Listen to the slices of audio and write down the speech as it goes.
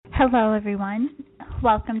Hello, everyone.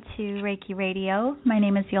 Welcome to Reiki Radio. My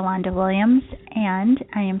name is Yolanda Williams, and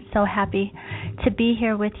I am so happy to be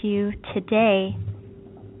here with you today.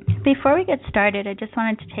 Before we get started, I just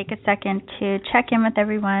wanted to take a second to check in with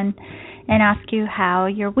everyone and ask you how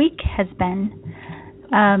your week has been.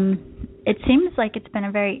 It seems like it's been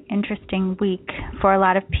a very interesting week for a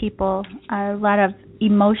lot of people, a lot of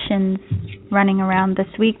emotions running around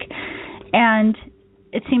this week, and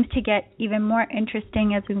it seems to get even more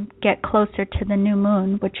interesting as we get closer to the new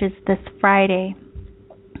moon, which is this Friday,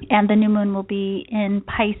 and the new moon will be in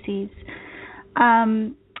Pisces.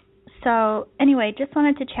 So anyway, just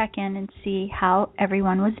wanted to check in and see how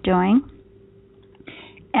everyone was doing.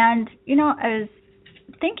 And, I was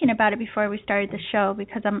thinking about it before we started the show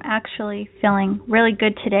because I'm actually feeling really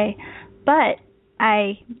good today. But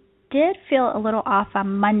I did feel a little off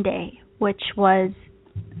on Monday, which was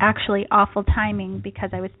actually awful timing because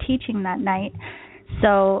I was teaching that night.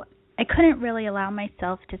 So I couldn't really allow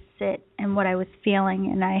myself to sit in what I was feeling,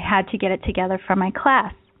 and I had to get it together for my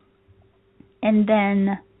class. And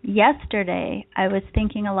then yesterday, I was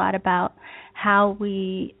thinking a lot about how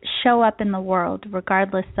we show up in the world,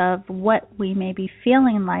 regardless of what we may be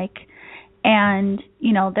feeling like. And,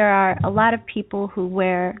 there are a lot of people who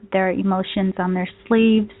wear their emotions on their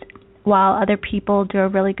sleeves, while other people do a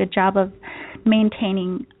really good job of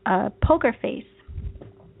maintaining a poker face.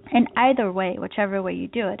 And either way, whichever way you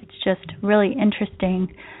do it, it's just really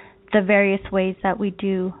interesting the various ways that we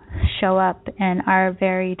do show up and our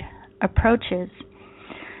varied approaches.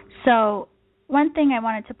 So one thing I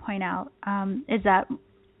wanted to point out is that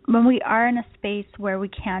when we are in a space where we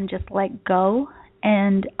can just let go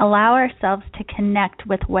and allow ourselves to connect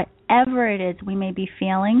with whatever it is we may be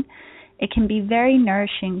feeling, it can be very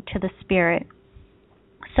nourishing to the spirit.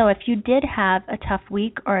 So if you did have a tough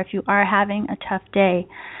week, or if you are having a tough day,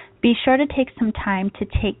 be sure to take some time to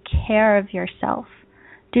take care of yourself.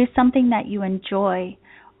 Do something that you enjoy,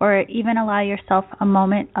 or even allow yourself a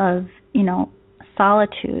moment of,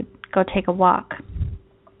 solitude. Go take a walk.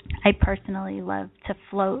 I personally love to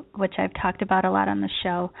float, which I've talked about a lot on the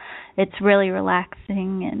show. It's really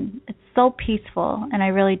relaxing and it's so peaceful, and I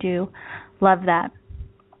really do love that.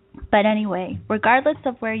 But anyway, regardless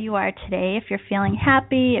of where you are today, if you're feeling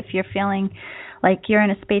happy, if you're feeling like you're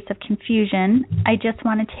in a space of confusion, I just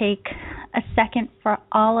want to take a second for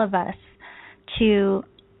all of us to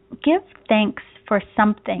give thanks for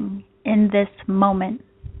something in this moment.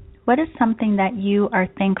 What is something that you are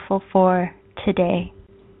thankful for today?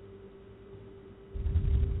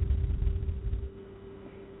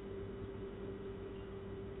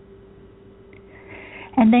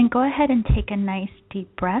 And then go ahead and take a nice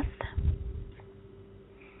deep breath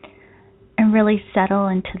and really settle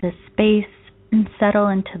into this space and settle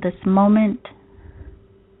into this moment.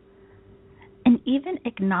 And even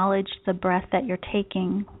acknowledge the breath that you're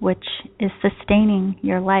taking, which is sustaining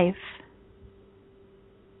your life.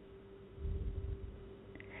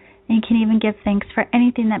 And you can even give thanks for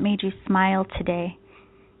anything that made you smile today.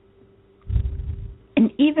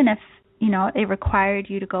 And even if it required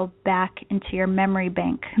you to go back into your memory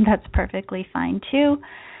bank, that's perfectly fine too,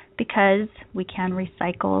 because we can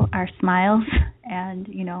recycle our smiles and,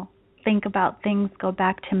 think about things, go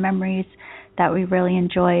back to memories that we really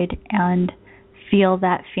enjoyed and feel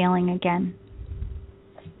that feeling again.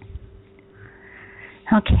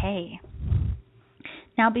 Okay.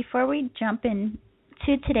 Now, before we jump in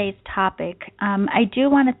to today's topic, I do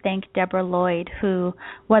want to thank Deborah Lloyd, who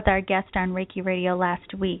was our guest on Reiki Radio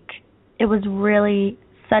last week. It was really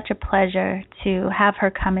such a pleasure to have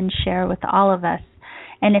her come and share with all of us.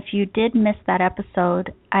 And if you did miss that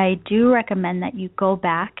episode, I do recommend that you go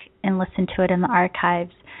back and listen to it in the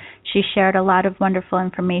archives. She shared a lot of wonderful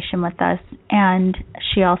information with us, and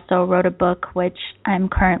she also wrote a book, which I'm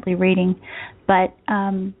currently reading. But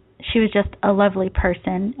she was just a lovely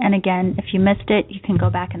person. And again, if you missed it, you can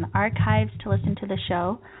go back in the archives to listen to the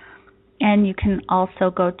show. And you can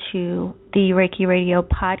also go to the Reiki Radio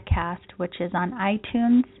podcast, which is on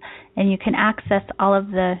iTunes, and you can access all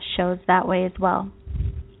of the shows that way as well.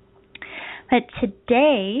 But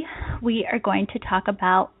today, we are going to talk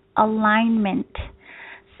about alignment.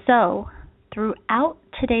 So, throughout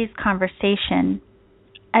today's conversation,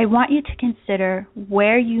 I want you to consider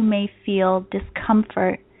where you may feel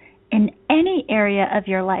discomfort in any area of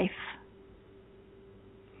your life.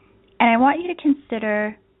 And I want you to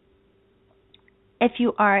consider if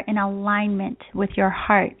you are in alignment with your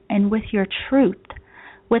heart and with your truth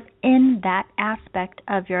within that aspect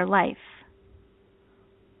of your life,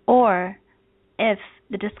 or if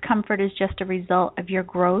the discomfort is just a result of your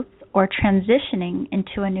growth or transitioning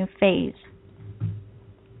into a new phase.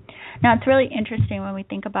 Now, it's really interesting when we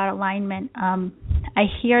think about alignment. I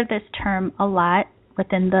hear this term a lot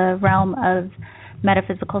within the realm of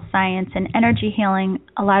metaphysical science and energy healing.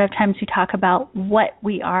 A lot of times we talk about what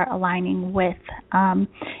we are aligning with,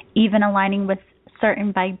 even aligning with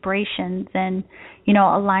certain vibrations and,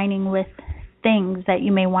 aligning with things that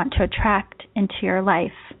you may want to attract into your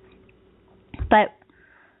life. But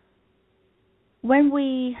when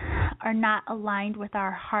we are not aligned with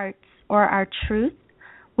our hearts or our truth,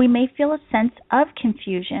 we may feel a sense of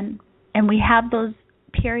confusion, and we have those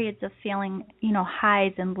periods of feeling,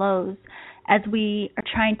 highs and lows as we are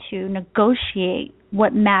trying to negotiate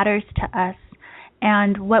what matters to us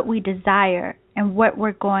and what we desire and what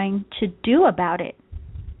we're going to do about it.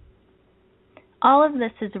 All of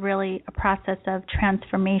this is really a process of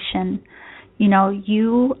transformation.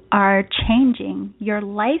 You are changing. Your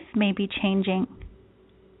life may be changing.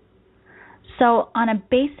 So on a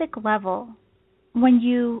basic level, when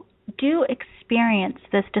you do experience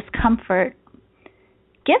this discomfort,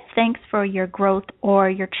 give thanks for your growth or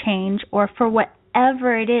your change or for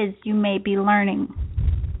whatever it is you may be learning.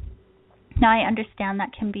 Now, I understand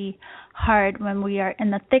that can be hard when we are in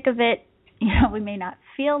the thick of it. We may not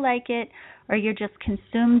feel like it, or you're just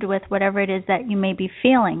consumed with whatever it is that you may be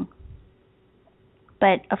feeling.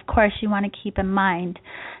 But, of course, you want to keep in mind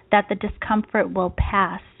that the discomfort will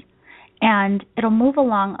pass, and it'll move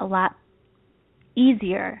along a lot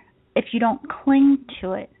easier if you don't cling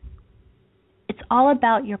to it. It's all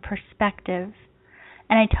about your perspective,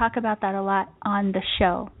 and I talk about that a lot on the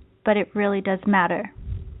show, but it really does matter.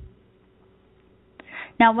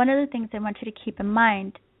 Now, one of the things I want you to keep in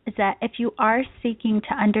mind is that if you are seeking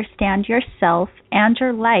to understand yourself and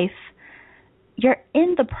your life, you're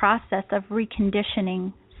in the process of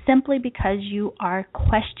reconditioning simply because you are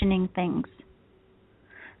questioning things.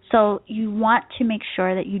 So you want to make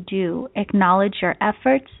sure that you do acknowledge your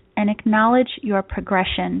efforts and acknowledge your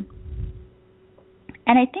progression.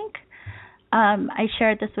 And I think I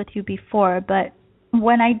shared this with you before, but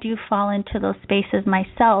when I do fall into those spaces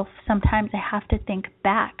myself, sometimes I have to think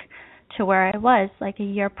back to where I was like a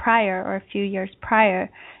year prior or a few years prior.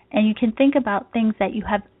 And you can think about things that you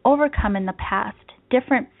have overcome in the past,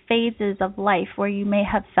 different phases of life where you may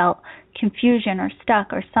have felt confusion or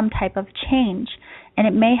stuck or some type of change. And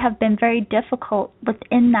it may have been very difficult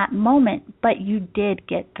within that moment, but you did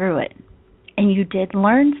get through it. And you did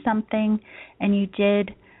learn something, and you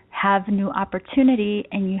did have new opportunity,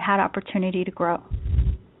 and you had opportunity to grow.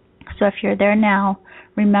 So if you're there now,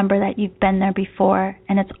 remember that you've been there before,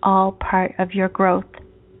 and it's all part of your growth.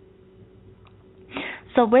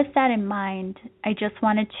 So with that in mind, I just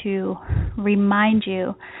wanted to remind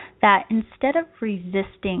you that instead of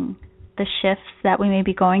resisting the shifts that we may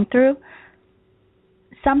be going through,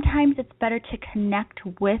 sometimes it's better to connect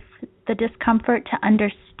with the discomfort to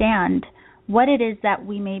understand what it is that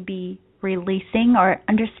we may be releasing or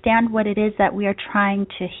understand what it is that we are trying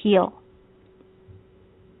to heal.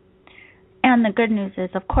 And the good news is,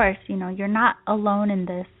 of course, you're not alone in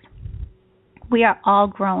this. We are all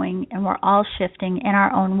growing and we're all shifting in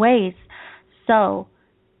our own ways. So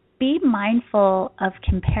be mindful of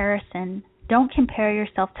comparison. Don't compare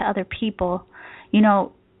yourself to other people.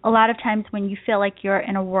 A lot of times when you feel like you're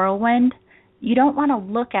in a whirlwind, you don't want to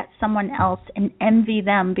look at someone else and envy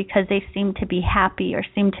them because they seem to be happy or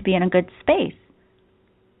seem to be in a good space.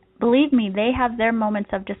 Believe me, they have their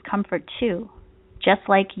moments of discomfort too, just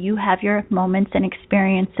like you have your moments and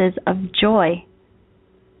experiences of joy.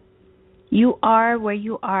 You are where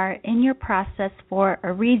you are in your process for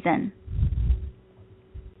a reason.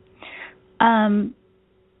 And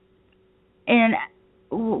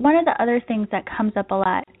one of the other things that comes up a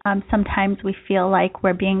lot, sometimes we feel like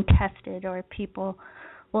we're being tested, or people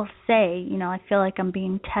will say, I feel like I'm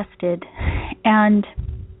being tested. And,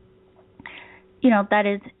 that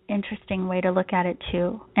is an interesting way to look at it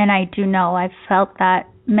too. And I do know I've felt that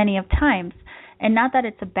many of times. And not that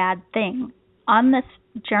it's a bad thing. On this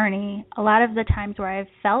journey, a lot of the times where I've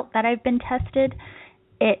felt that I've been tested,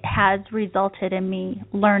 it has resulted in me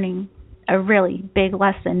learning a really big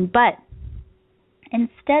lesson. But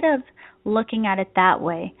instead of looking at it that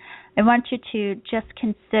way, I want you to just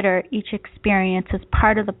consider each experience as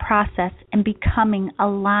part of the process and becoming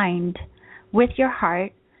aligned with your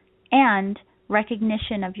heart and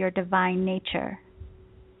recognition of your divine nature.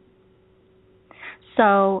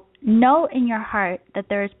 So know in your heart that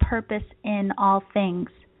there is purpose in all things,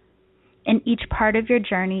 in each part of your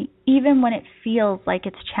journey, even when it feels like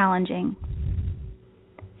it's challenging.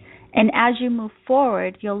 And as you move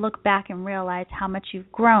forward, you'll look back and realize how much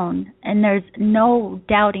you've grown, and there's no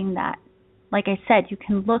doubting that. Like I said, you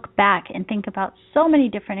can look back and think about so many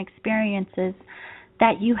different experiences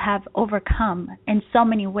that you have overcome and so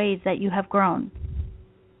many ways that you have grown.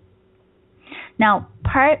 Now,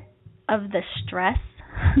 part of the stress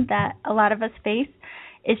that a lot of us face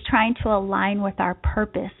is trying to align with our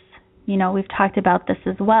purpose. You know, we've talked about this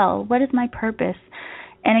as well. What is my purpose?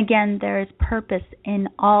 And again, there is purpose in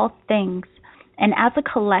all things. And as a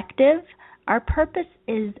collective, our purpose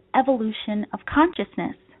is evolution of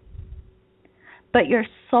consciousness. But your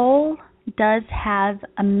soul does have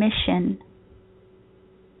a mission.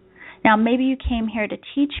 Now, maybe you came here to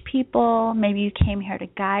teach people. Maybe you came here to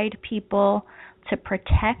guide people, to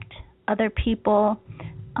protect other people.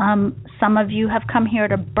 Some of you have come here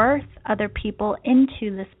to birth other people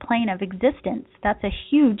into this plane of existence. That's a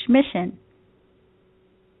huge mission.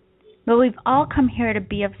 But we've all come here to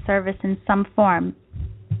be of service in some form.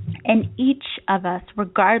 And each of us,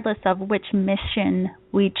 regardless of which mission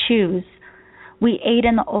we choose, we aid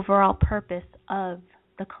in the overall purpose of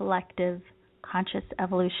the collective conscious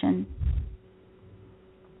evolution.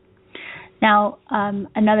 Now,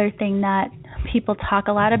 another thing that people talk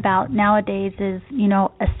a lot about nowadays is,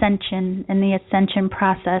 ascension and the ascension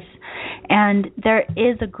process. And there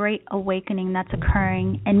is a great awakening that's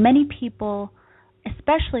occurring. And many people,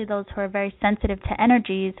 especially those who are very sensitive to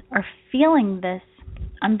energies, are feeling this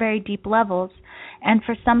on very deep levels. And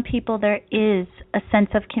for some people, there is a sense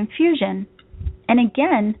of confusion. And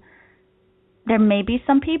again, there may be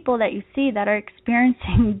some people that you see that are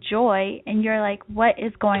experiencing joy, and you're like, what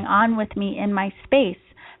is going on with me in my space?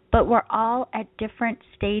 But we're all at different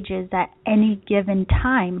stages at any given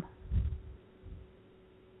time.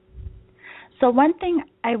 So one thing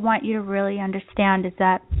I want you to really understand is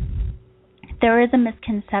that there is a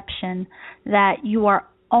misconception that you are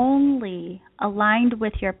only aligned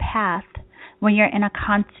with your path when you're in a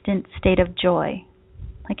constant state of joy.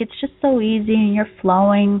 Like, it's just so easy and you're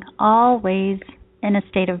flowing always in a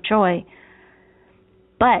state of joy.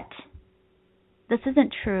 But this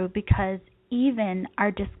isn't true, because even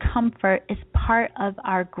our discomfort is part of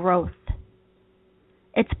our growth.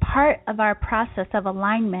 It's part of our process of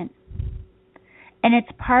alignment. And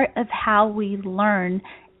it's part of how we learn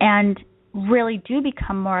and really do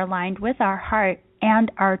become more aligned with our heart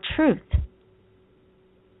and our truth.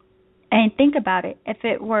 And think about it. If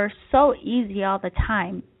it were so easy all the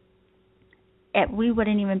time, we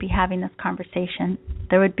wouldn't even be having this conversation.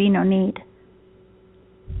 There would be no need.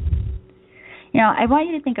 I want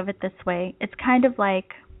you to think of it this way. It's kind of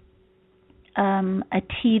like a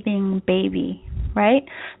teething baby, right?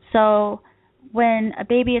 So when a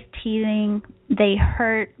baby is teething, they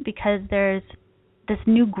hurt because there's this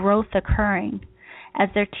new growth occurring as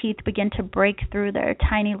their teeth begin to break through their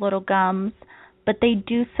tiny little gums. But they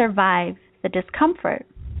do survive the discomfort.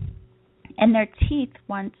 And their teeth,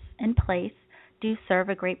 once in place, do serve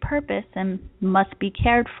a great purpose and must be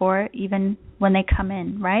cared for even when they come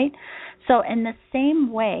in, right? So in the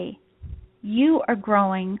same way, you are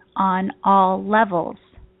growing on all levels.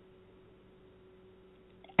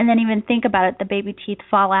 And then even think about it, the baby teeth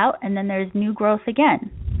fall out and then there's new growth again.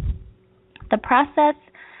 The process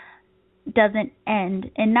doesn't end,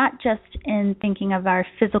 and not just in thinking of our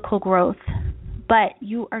physical growth, but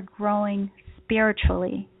you are growing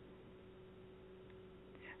spiritually.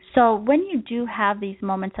 So when you do have these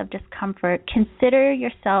moments of discomfort, consider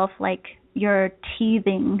yourself like you're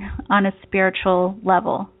teething on a spiritual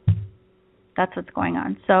level. That's what's going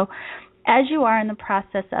on. So as you are in the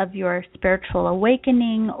process of your spiritual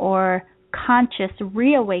awakening or conscious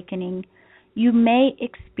reawakening, you may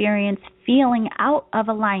experience feeling out of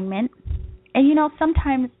alignment. And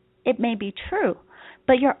sometimes it may be true.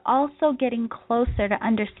 But you're also getting closer to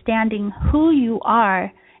understanding who you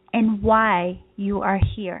are and why you are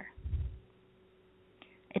here.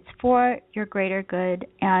 It's for your greater good,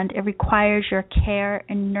 and it requires your care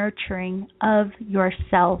and nurturing of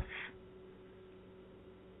yourself.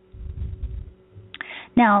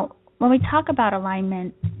 Now, when we talk about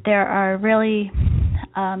alignment, there are really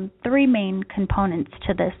three main components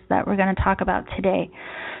to this that we're going to talk about today.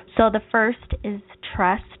 So the first is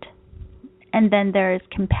trust. And then there is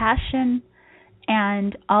compassion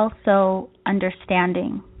and also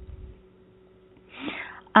understanding.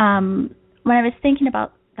 When I was thinking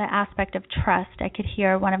about the aspect of trust, I could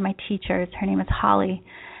hear one of my teachers, her name is Holly,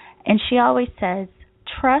 and she always says,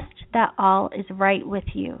 trust that all is right with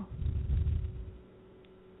you.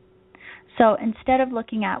 So instead of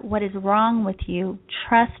looking at what is wrong with you,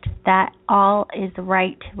 trust that all is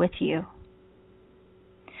right with you.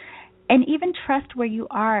 And even trust where you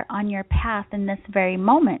are on your path in this very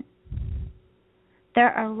moment.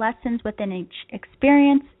 There are lessons within each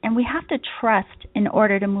experience, and we have to trust in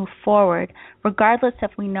order to move forward, regardless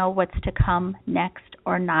if we know what's to come next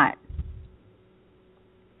or not.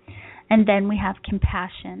 And then we have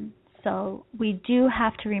compassion. So we do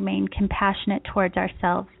have to remain compassionate towards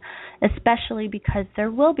ourselves, especially because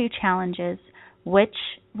there will be challenges which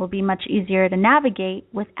will be much easier to navigate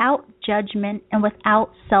without judgment and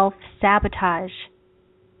without self-sabotage.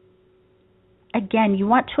 Again, you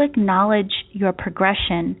want to acknowledge your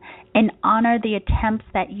progression and honor the attempts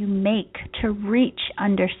that you make to reach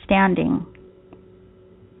understanding.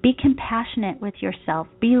 Be compassionate with yourself.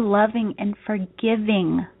 Be loving and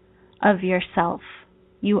forgiving of yourself.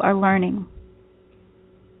 You are learning.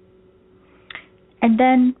 And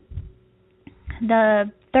then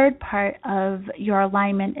the third part of your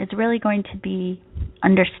alignment is really going to be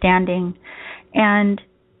understanding. And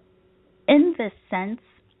in this sense,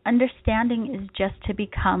 understanding is just to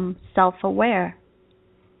become self-aware.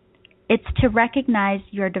 It's to recognize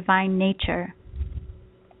your divine nature.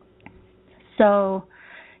 So,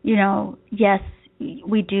 yes,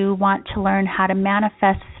 we do want to learn how to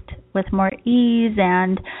manifest with more ease,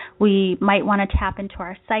 and we might want to tap into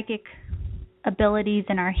our psychic abilities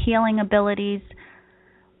and our healing abilities.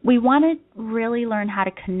 We want to really learn how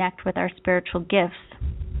to connect with our spiritual gifts.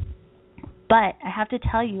 But I have to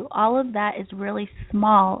tell you, all of that is really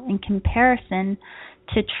small in comparison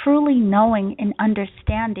to truly knowing and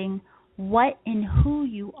understanding what and who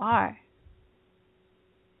you are.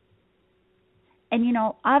 And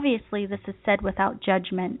obviously this is said without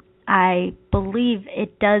judgment. I believe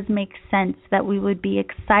it does make sense that we would be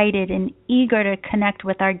excited and eager to connect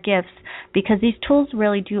with our gifts, because these tools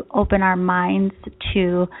really do open our minds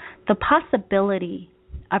to the possibility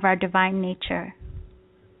of our divine nature.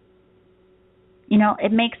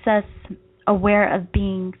 It makes us aware of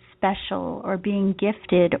being special or being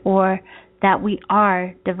gifted, or that we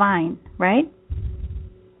are divine, right?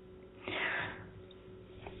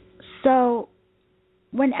 So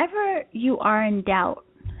whenever you are in doubt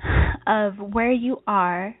of where you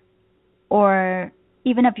are, or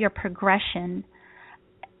even of your progression,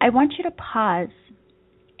 I want you to pause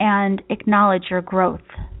and acknowledge your growth.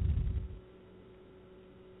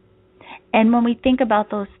 And when we think about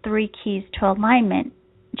those 3 keys to alignment,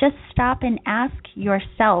 just stop and ask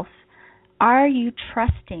yourself, are you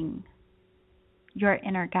trusting your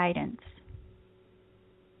inner guidance?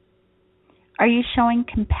 Are you showing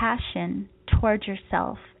compassion towards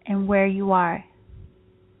yourself and where you are?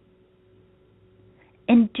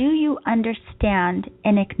 And do you understand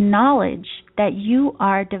and acknowledge that you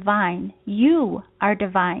are divine? You are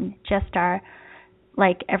divine, just are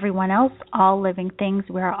like everyone else, all living things.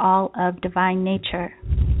 We're all of divine nature.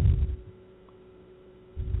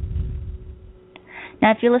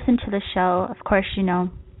 Now, if you listen to the show, of course you know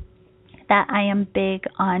that I am big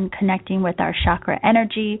on connecting with our chakra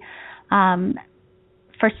energy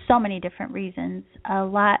for so many different reasons. A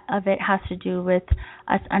lot of it has to do with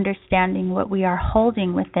us understanding what we are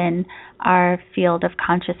holding within our field of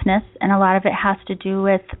consciousness, and a lot of it has to do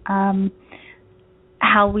with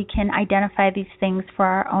how we can identify these things for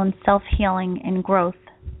our own self-healing and growth.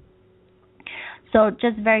 So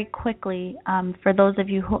just very quickly, for those of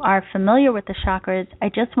you who are familiar with the chakras, I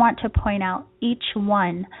just want to point out each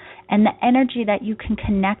one and the energy that you can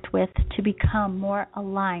connect with to become more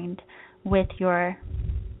aligned with your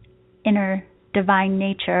inner divine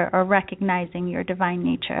nature, or recognizing your divine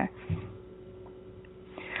nature.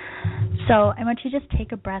 So I want you to just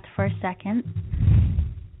take a breath for a second.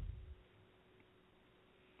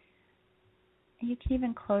 You can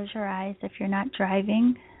even close your eyes if you're not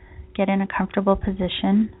driving. Get in a comfortable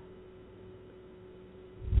position.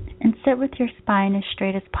 And sit with your spine as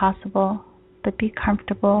straight as possible, but be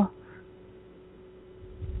comfortable.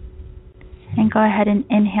 And go ahead and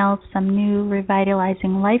inhale some new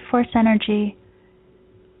revitalizing life force energy.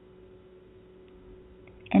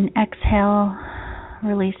 And exhale,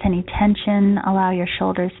 release any tension, allow your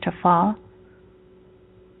shoulders to fall.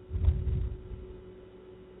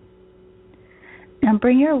 Now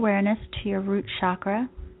bring your awareness to your root chakra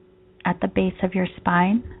at the base of your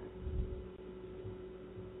spine.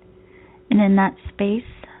 And in that space,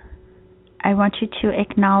 I want you to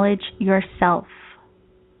acknowledge yourself.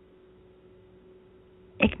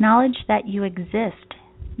 Acknowledge that you exist,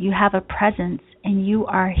 you have a presence, and you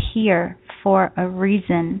are here for a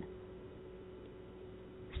reason.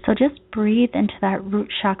 So just breathe into that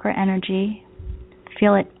root chakra energy.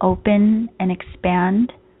 Feel it open and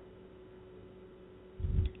expand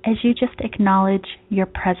as you just acknowledge your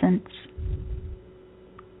presence.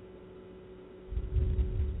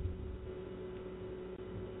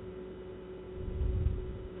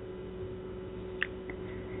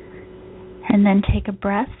 And then take a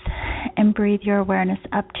breath and breathe your awareness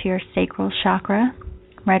up to your sacral chakra,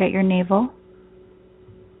 right at your navel.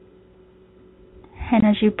 And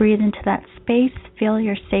as you breathe into that space, feel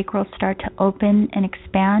your sacral start to open and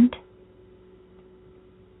expand.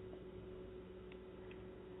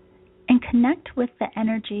 And connect with the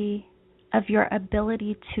energy of your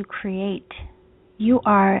ability to create. You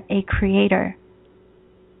are a creator.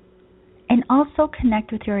 And also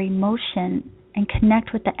connect with your emotion and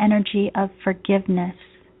connect with the energy of forgiveness.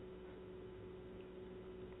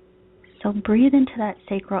 So breathe into that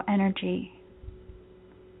sacral energy.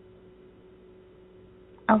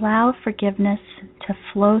 Allow forgiveness to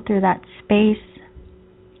flow through that space.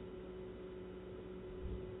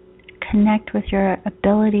 Connect with your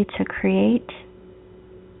ability to create.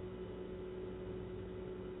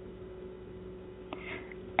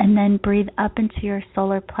 And then breathe up into your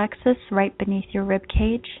solar plexus right beneath your rib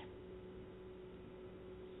cage.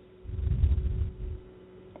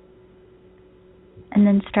 And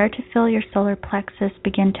then start to feel your solar plexus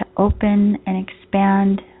begin to open and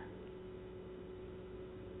expand.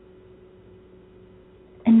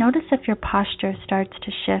 And notice if your posture starts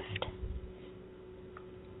to shift.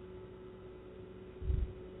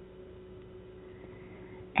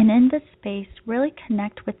 And in this space, really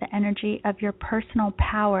connect with the energy of your personal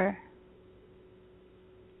power.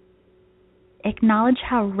 Acknowledge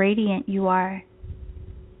how radiant you are.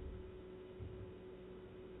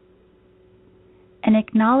 And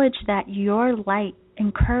acknowledge that your light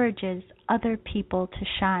encourages other people to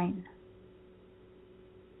shine.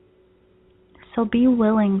 So be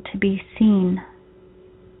willing to be seen.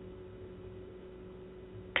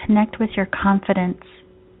 Connect with your confidence.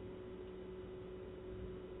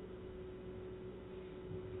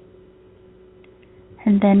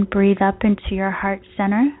 And then breathe up into your heart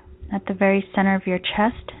center, at the very center of your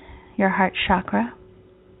chest, your heart chakra.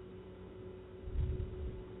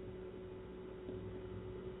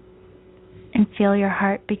 And feel your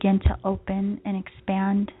heart begin to open and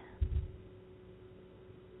expand.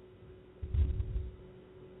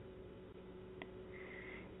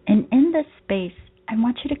 And in this space, I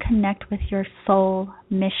want you to connect with your soul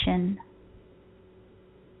mission.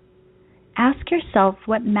 Ask yourself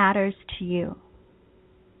what matters to you.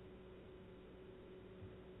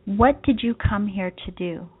 What did you come here to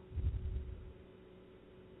do?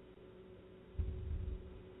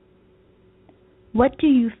 What do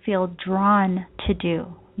you feel drawn to do?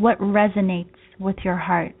 What resonates with your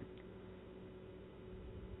heart?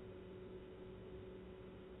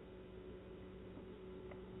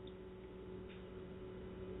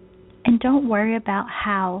 And don't worry about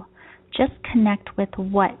how. Just connect with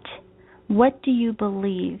what. What do you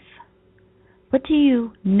believe? What do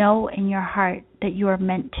you know in your heart that you are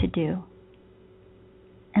meant to do?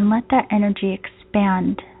 And let that energy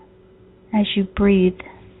expand as you breathe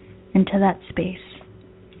into that space.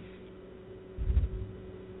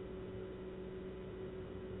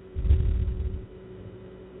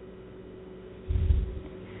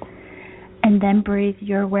 And then breathe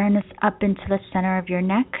your awareness up into the center of your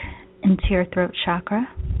neck, into your throat chakra.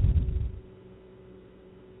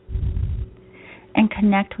 And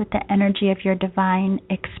connect with the energy of your divine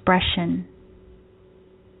expression.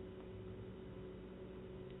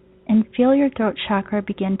 And feel your throat chakra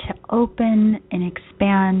begin to open and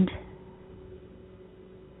expand.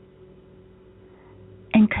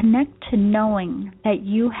 And connect to knowing that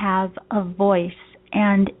you have a voice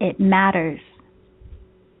and it matters.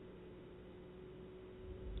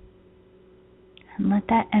 And let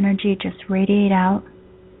that energy just radiate out.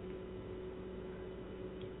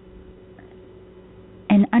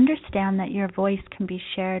 And understand that your voice can be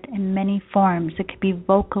shared in many forms. It could be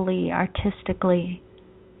vocally, artistically.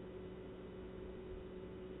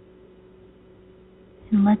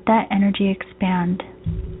 And let that energy expand.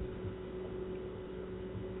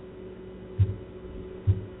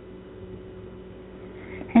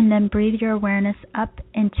 And then breathe your awareness up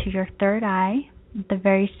into your third eye, at the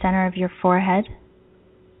very center of your forehead.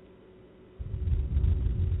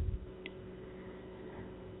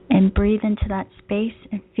 And breathe into that space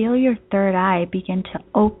and feel your third eye begin to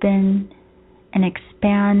open and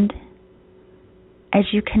expand as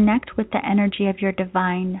you connect with the energy of your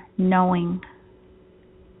divine knowing.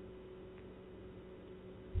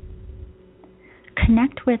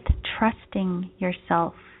 Connect with trusting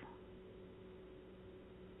yourself.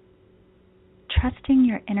 Trusting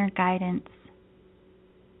your inner guidance,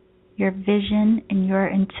 your vision, and your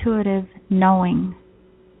intuitive knowing.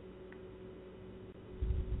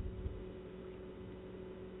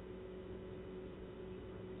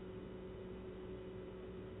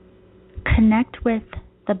 Connect with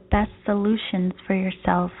the best solutions for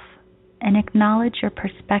yourself and acknowledge your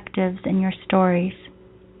perspectives and your stories.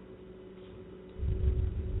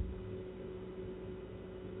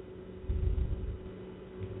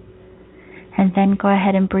 And then go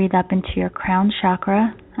ahead and breathe up into your crown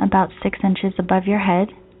chakra, about 6 inches above your head.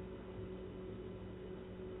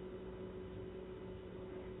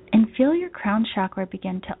 And feel your crown chakra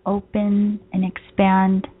begin to open and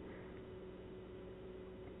expand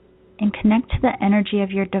and connect to the energy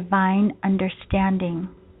of your divine understanding.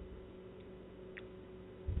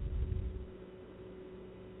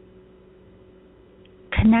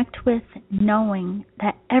 Connect with knowing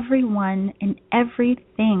that everyone and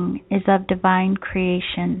everything is of divine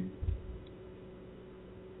creation.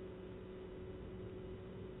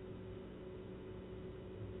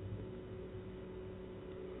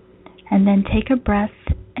 And then take a breath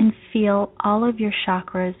and feel all of your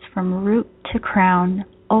chakras from root to crown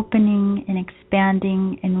opening and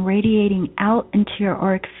expanding and radiating out into your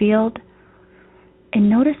auric field.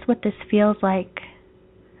 And notice what this feels like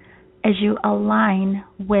as you align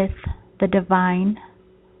with the divine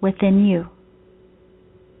within you.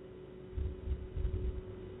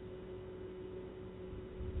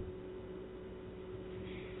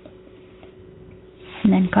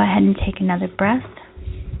 And then go ahead and take another breath.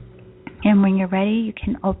 And when you're ready, you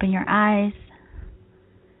can open your eyes,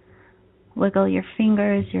 wiggle your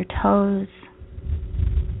fingers, your toes.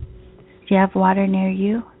 If you have water near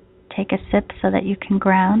you, take a sip so that you can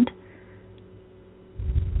ground.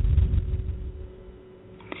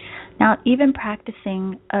 Now, even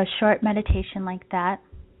practicing a short meditation like that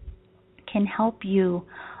can help you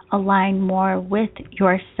align more with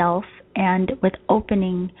yourself and with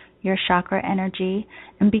opening your chakra energy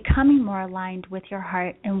and becoming more aligned with your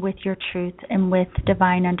heart and with your truth and with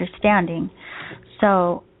divine understanding.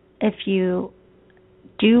 So if you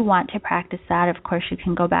do want to practice that, of course, you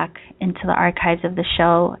can go back into the archives of the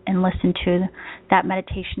show and listen to that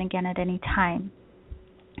meditation again at any time.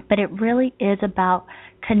 But it really is about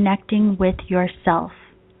connecting with yourself,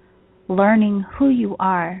 learning who you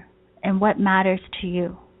are and what matters to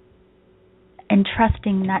you, and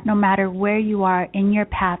trusting that no matter where you are in your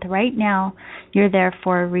path right now, you're there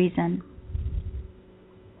for a reason.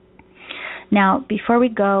 Now, before we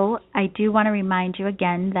go, I do want to remind you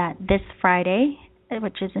again that this Friday,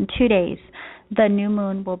 which is in 2 days, the new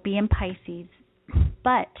moon will be in Pisces,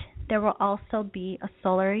 but there will also be a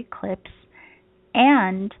solar eclipse,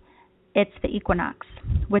 and it's the equinox,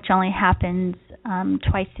 which only happens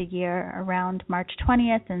twice a year around March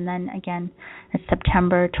 20th, and then again it's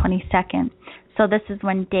September 22nd. So this is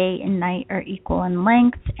when day and night are equal in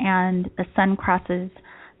length, and the sun crosses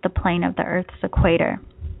the plane of the Earth's equator.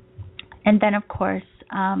 And then, of course,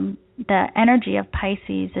 the energy of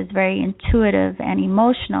Pisces is very intuitive and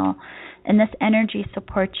emotional, and this energy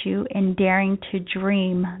supports you in daring to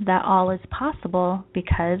dream that all is possible,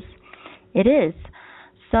 because it is.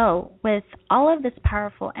 So with all of this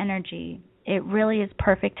powerful energy, it really is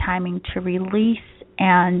perfect timing to release,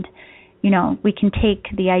 and we can take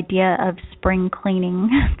the idea of spring cleaning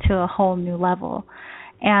to a whole new level.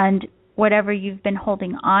 And whatever you've been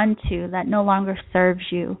holding on to that no longer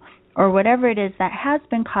serves you, or whatever it is that has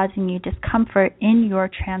been causing you discomfort in your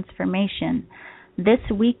transformation, this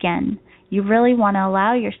weekend, you really want to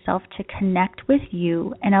allow yourself to connect with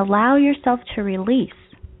you and allow yourself to release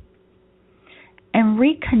and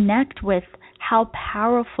reconnect with how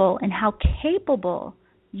powerful and how capable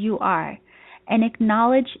you are, and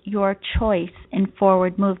acknowledge your choice in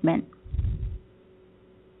forward movement.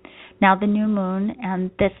 Now, the new moon,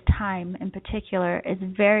 and this time in particular, is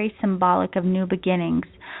very symbolic of new beginnings.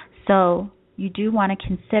 So you do want to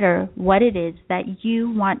consider what it is that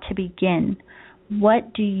you want to begin.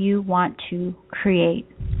 What do you want to create?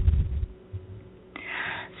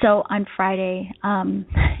 So on Friday,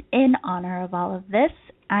 in honor of all of this,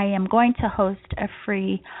 I am going to host a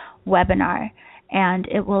free webinar, and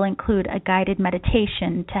it will include a guided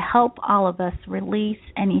meditation to help all of us release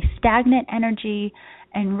any stagnant energy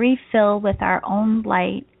and refill with our own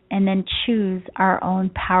light, and then choose our own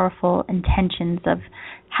powerful intentions of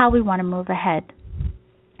how we want to move ahead.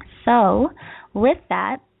 So with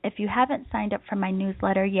that, if you haven't signed up for my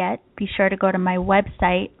newsletter yet, be sure to go to my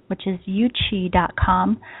website, which is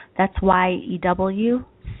yewchi.com. That's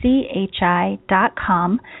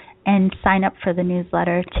YEWCHI.com, and sign up for the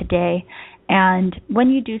newsletter today. And when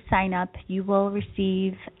you do sign up, you will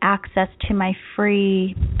receive access to my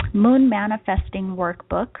free Moon Manifesting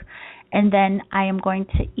Workbook. And then I am going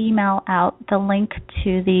to email out the link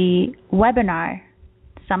to the webinar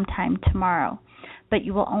sometime tomorrow. But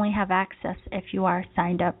you will only have access if you are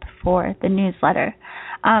signed up for the newsletter.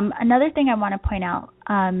 Another thing I want to point out,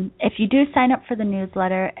 if you do sign up for the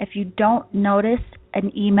newsletter, if you don't notice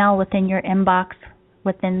an email within your inbox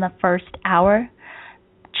within the first hour,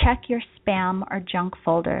 check your spam or junk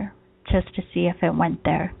folder just to see if it went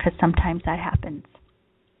there, because sometimes that happens.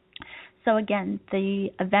 So again,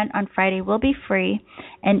 the event on Friday will be free,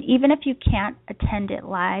 and even if you can't attend it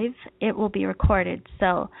live, it will be recorded.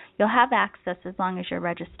 So you'll have access as long as you're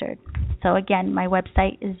registered. So again, my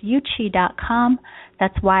website is yewchi.com.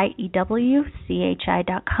 That's YEWCHI.com.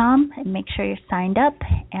 And make sure you're signed up,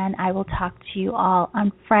 and I will talk to you all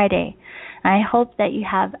on Friday. I hope that you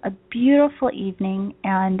have a beautiful evening,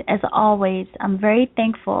 and as always, I'm very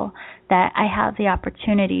thankful that I have the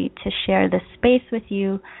opportunity to share this space with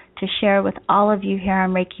you, to share with all of you here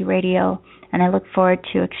on Reiki Radio, and I look forward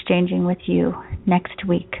to exchanging with you next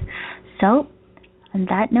week. So, on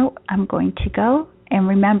that note, I'm going to go, and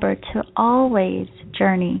remember to always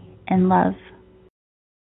journey in love.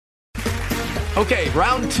 Okay,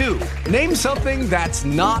 round 2. Name something that's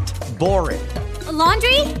not boring. A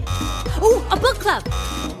laundry? Ooh, a book club.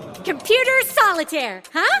 Computer solitaire,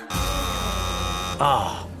 huh?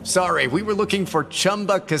 Ah, sorry, we were looking for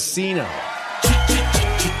Chumba Casino.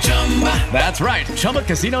 That's right.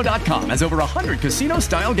 ChumbaCasino.com has over 100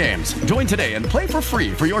 casino-style games. Join today and play for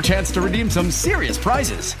free for your chance to redeem some serious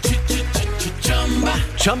prizes.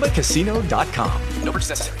 ChumbaCasino.com. No purchase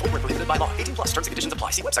necessary. Void where prohibited by law. 18+ terms and conditions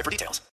apply. See website for details.